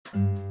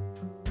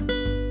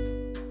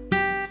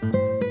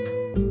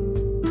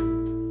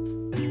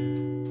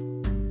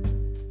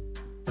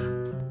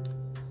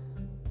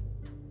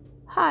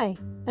Hi,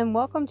 and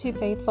welcome to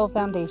Faithful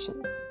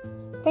Foundations.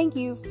 Thank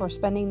you for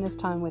spending this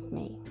time with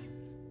me.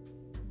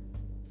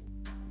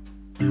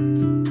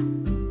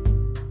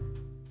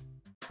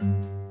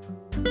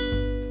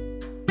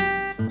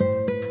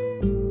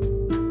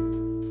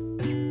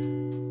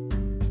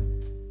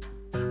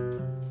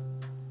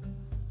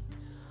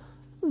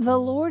 The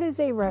Lord is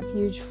a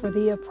refuge for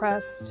the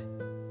oppressed,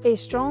 a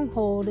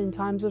stronghold in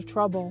times of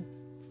trouble.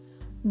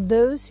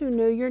 Those who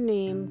know your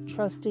name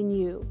trust in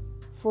you,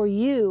 for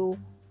you,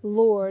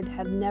 Lord,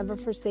 have never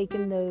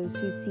forsaken those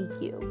who seek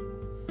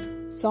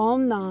you.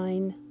 Psalm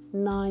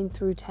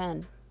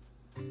 9:9-10.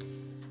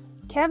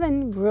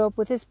 Kevin grew up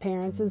with his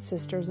parents and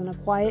sisters in a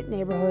quiet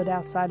neighborhood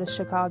outside of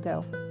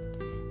Chicago.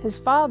 His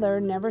father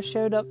never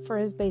showed up for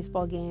his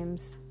baseball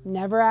games,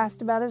 never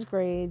asked about his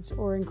grades,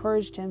 or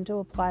encouraged him to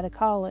apply to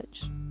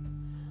college.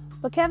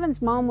 But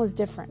Kevin's mom was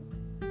different.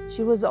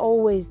 She was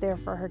always there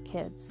for her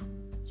kids.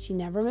 She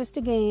never missed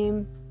a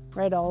game,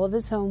 read all of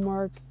his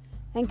homework,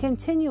 and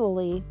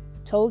continually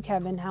told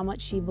Kevin how much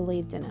she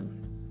believed in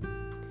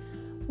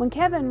him. When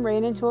Kevin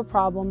ran into a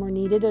problem or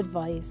needed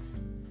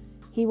advice,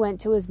 he went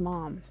to his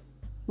mom.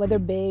 Whether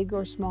big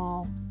or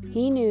small,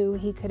 he knew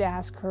he could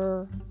ask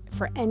her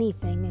for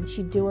anything and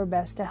she'd do her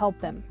best to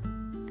help him.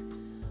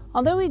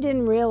 Although he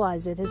didn't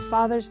realize it, his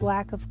father's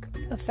lack of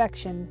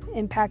affection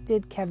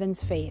impacted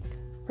Kevin's faith,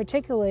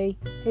 particularly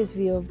his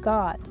view of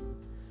God.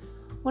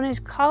 When his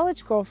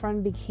college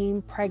girlfriend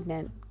became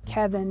pregnant,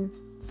 Kevin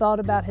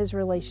thought about his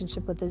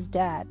relationship with his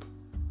dad.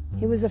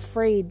 He was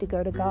afraid to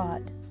go to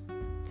God.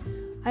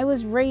 I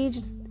was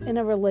raised in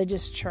a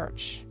religious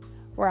church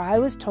where I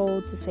was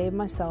told to save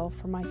myself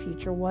for my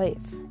future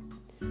wife.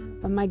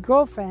 When my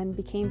girlfriend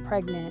became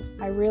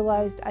pregnant, I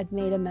realized I'd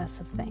made a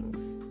mess of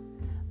things.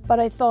 But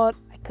I thought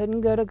I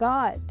couldn't go to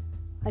God.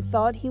 I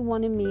thought He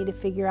wanted me to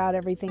figure out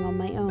everything on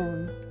my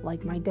own,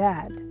 like my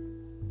dad.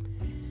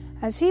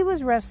 As he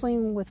was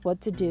wrestling with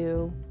what to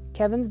do,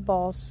 Kevin's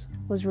boss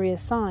was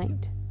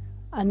reassigned.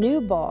 A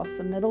new boss,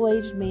 a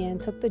middle-aged man,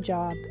 took the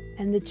job,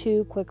 and the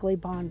two quickly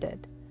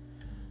bonded.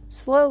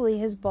 Slowly,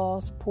 his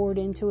boss poured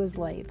into his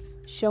life,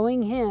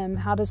 showing him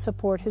how to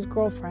support his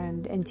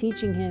girlfriend and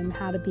teaching him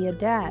how to be a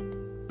dad.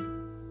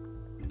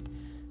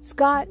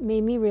 Scott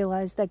made me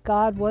realize that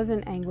God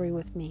wasn't angry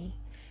with me.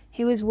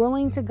 He was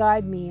willing to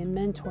guide me and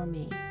mentor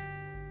me.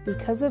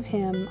 Because of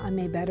him, I'm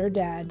a better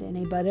dad and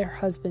a better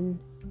husband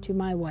to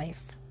my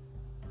wife.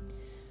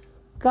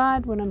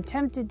 God, when I'm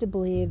tempted to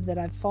believe that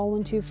I've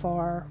fallen too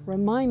far,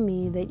 remind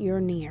me that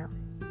you're near.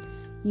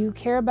 You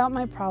care about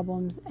my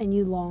problems and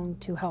you long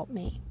to help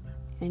me.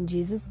 In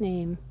Jesus'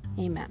 name,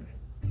 amen.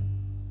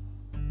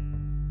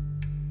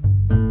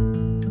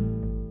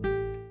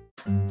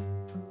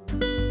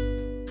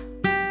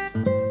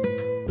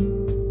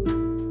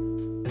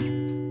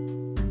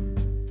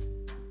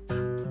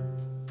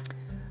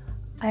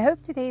 I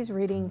hope today's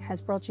reading has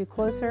brought you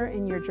closer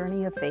in your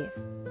journey of faith.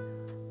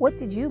 What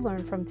did you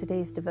learn from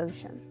today's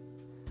devotion?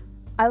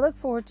 I look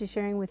forward to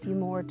sharing with you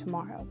more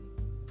tomorrow.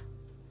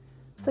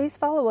 Please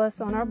follow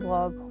us on our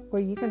blog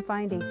where you can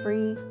find a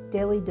free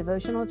daily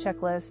devotional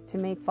checklist to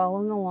make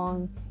following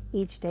along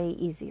each day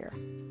easier.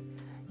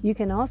 You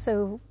can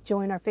also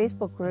join our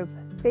Facebook group,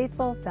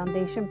 Faithful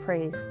Foundation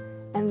Praise,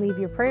 and leave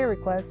your prayer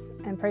requests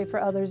and pray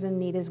for others in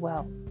need as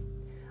well.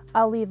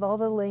 I'll leave all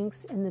the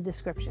links in the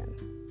description.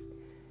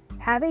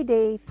 Have a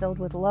day filled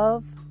with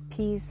love,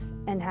 peace,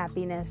 and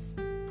happiness.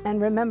 And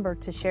remember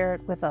to share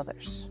it with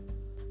others.